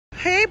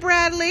Hey,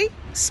 BRaDLey.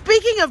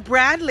 Speaking of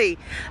BRaDLey,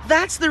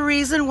 that's the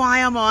reason why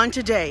I'm on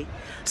today.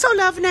 So,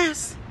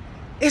 Loveness,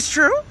 it's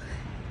true?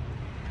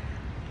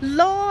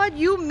 Lord,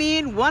 you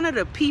mean one of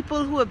the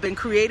people who have been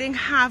creating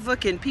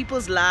havoc in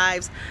people's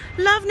lives?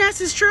 Loveness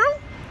is true?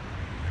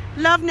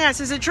 Loveness,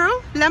 is it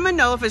true? Let me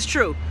know if it's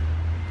true.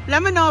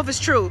 Let me know if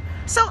it's true.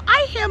 So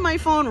I hear my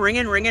phone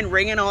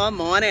ringing all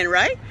morning,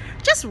 right?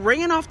 Just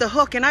ringing off the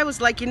hook. And I was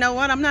like, you know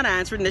what? I'm not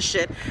answering this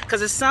shit.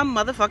 Because it's some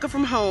motherfucker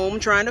from home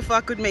trying to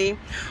fuck with me.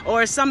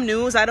 Or some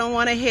news I don't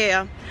want to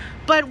hear.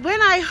 But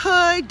when I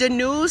heard the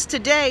news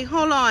today,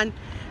 hold on.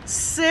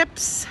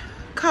 Sips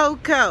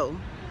Cocoa.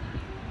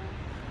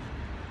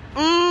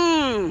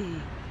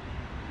 When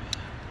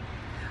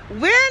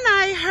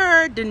I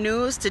heard the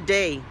news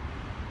today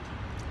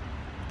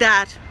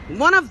that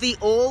one of the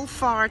old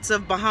farts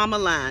of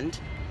Bahamaland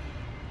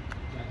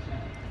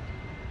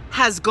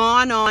has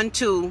gone on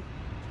to,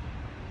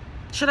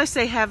 should I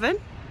say heaven?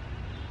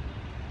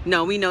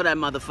 No, we know that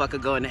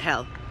motherfucker going to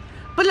hell.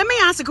 But let me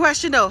ask a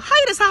question though. How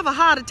you just have a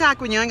heart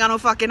attack when you ain't got no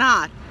fucking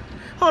heart?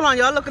 Hold on,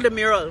 y'all, look at the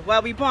mirror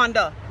while we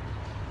ponder.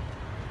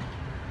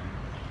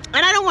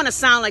 And I don't want to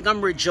sound like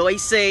I'm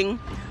rejoicing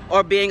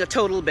or being a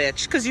total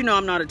bitch, because you know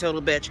I'm not a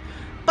total bitch.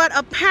 But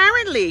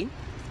apparently,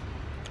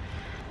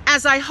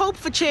 as I hope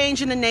for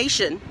change in the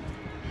nation,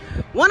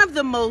 one of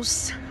the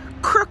most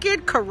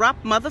crooked,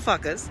 corrupt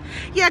motherfuckers,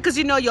 yeah, because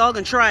you know y'all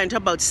gonna try and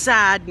talk about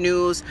sad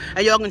news,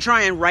 and y'all gonna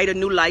try and write a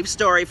new life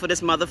story for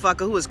this motherfucker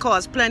who has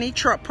caused plenty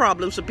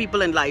problems for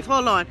people in life.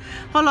 Hold on,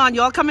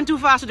 y'all coming too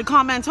fast with the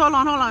comments. Hold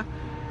on.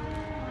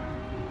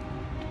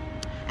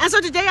 And so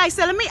today I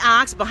said, let me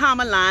ask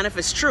Bahamaland if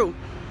it's true.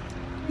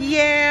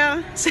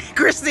 Yeah, see,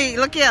 KRiSsy,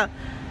 look here.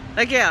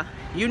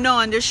 You know,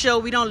 on this show,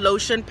 we don't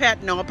lotion,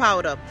 pet, nor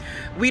powder.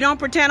 We don't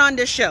pretend on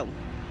this show.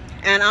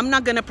 And I'm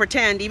not going to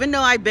pretend. Even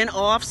though I've been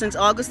off since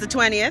August the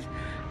 20th,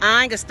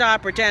 I ain't going to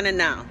start pretending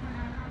now.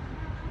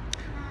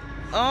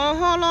 Oh,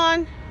 hold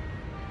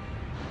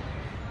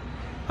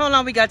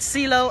on, we got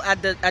CeeLo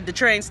at the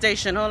train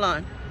station. Hold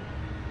on.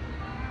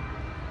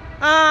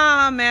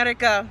 Ah,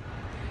 America.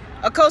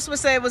 A coast would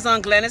say it was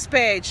on Glennis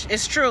page.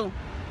 It's true.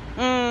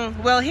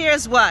 Well,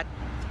 here's what.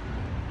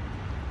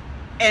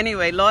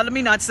 Anyway, Lord, let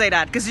me not say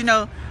that. Because, you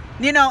know,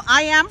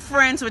 I am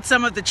friends with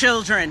some of the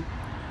children.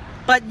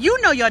 But you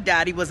know your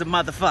daddy was a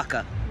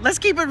motherfucker. Let's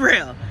keep it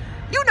real.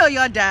 You know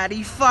your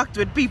daddy fucked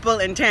with people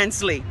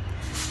intensely.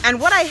 And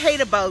what I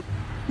hate about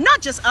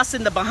not just us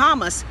in the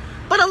Bahamas,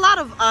 but a lot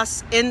of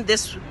us in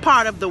this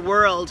part of the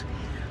world,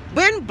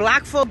 when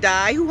black folk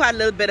die who had a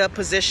little bit of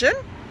position,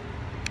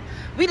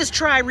 we just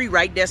try to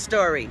rewrite their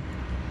story.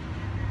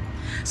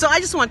 So I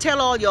just want to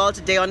tell all y'all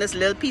today on this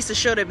little piece of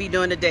show that we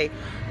doing today,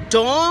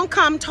 don't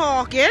come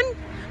talking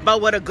about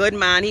what a good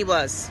man he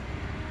was.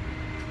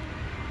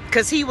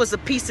 Because he was a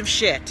piece of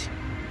shit.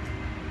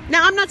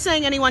 Now, I'm not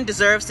saying anyone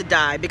deserves to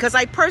die, because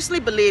I personally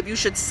believe you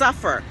should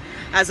suffer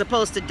as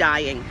opposed to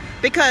dying.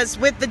 Because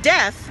with the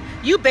death,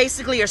 you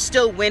basically are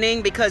still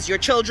winning, because your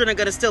children are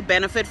going to still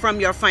benefit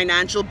from your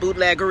financial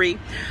bootleggery.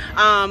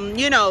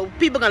 You know,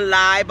 people are going to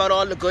lie about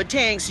all the good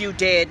things you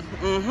did.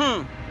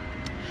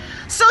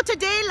 So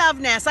today,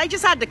 Loveness, I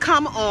just had to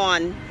come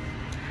on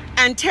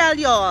and tell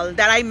y'all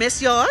that I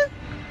miss y'all.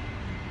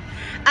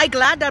 I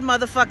glad that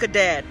motherfucker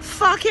dead.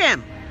 Fuck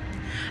him.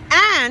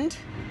 And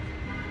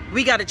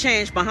we got to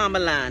change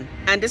Bahamaland.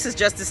 And this is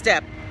just a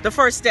step. The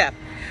first step.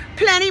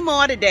 Plenty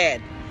more to dead.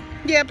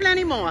 Yeah,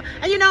 plenty more.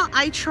 And you know,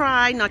 I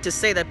try not to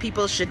say that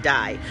people should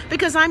die,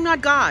 because I'm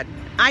not God.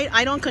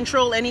 I don't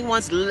control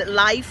anyone's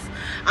life.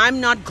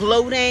 I'm not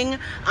gloating.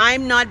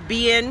 I'm not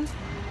being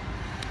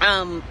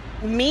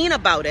mean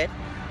about it.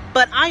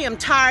 But I am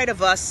tired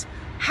of us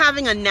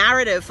having a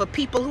narrative for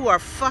people who are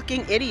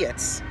fucking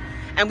idiots.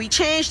 And we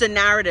change the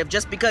narrative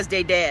just because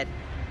they dead.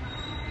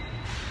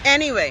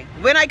 Anyway,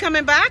 when I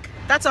coming back?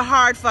 That's a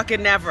hard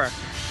fucking never.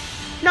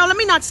 No, let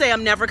me not say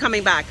I'm never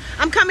coming back.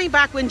 I'm coming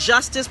back when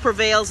justice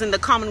prevails in the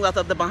Commonwealth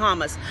of the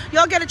Bahamas.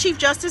 Y'all get a Chief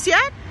Justice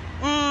yet?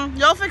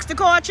 Y'all fix the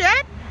court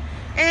yet?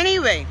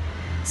 Anyway,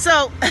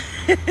 so...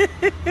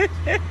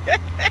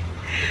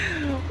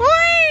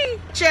 Whee!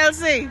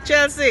 Chelsea,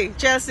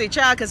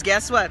 child, because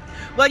guess what?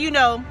 Well, you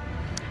know,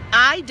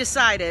 I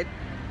decided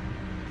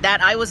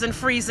that I wasn't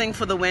freezing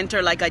for the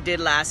winter like I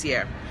did last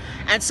year.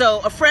 And so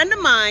a friend of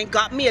mine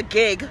got me a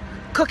gig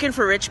cooking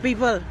for rich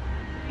people.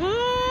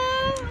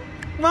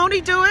 Won't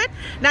he do it?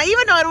 Now,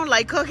 even though I don't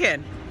like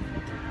cooking,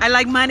 I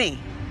like money.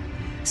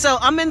 So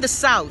I'm in the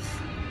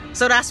South.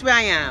 So that's where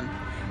I am.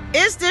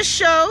 Is this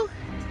show,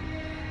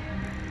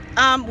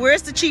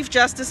 where's the Chief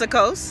Justice of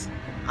Coast?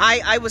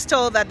 I was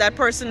told that that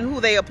person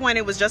who they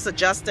appointed was just a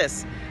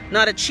justice,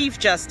 not a Chief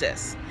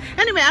Justice.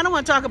 Anyway, I don't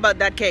want to talk about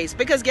that case,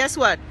 because guess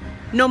what?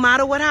 No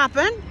matter what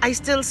happened, I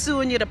still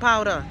suing you to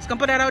powder. Just gonna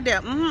put that out there.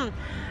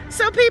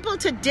 So people,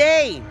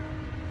 today,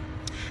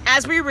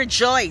 as we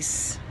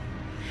rejoice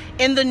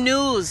in the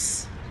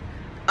news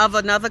of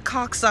another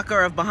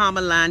cocksucker of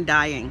Bahamaland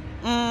dying.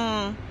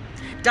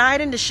 Died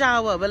in the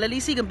shower. Well, at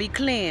least he can be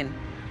clean.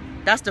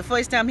 That's the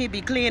first time he'd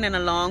be clean in a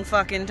long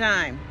fucking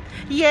time.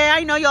 Yeah,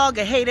 I know y'all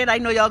gonna hate it. I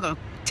know y'all gonna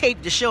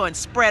tape the show and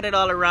spread it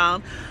all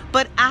around.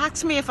 But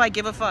ask me if I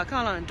give a fuck.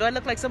 Hold on. Do I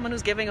look like someone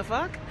who's giving a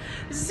fuck?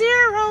 0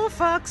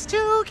 fucks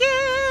to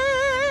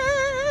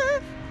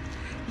give.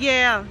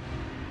 Yeah,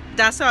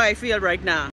 that's how I feel right now.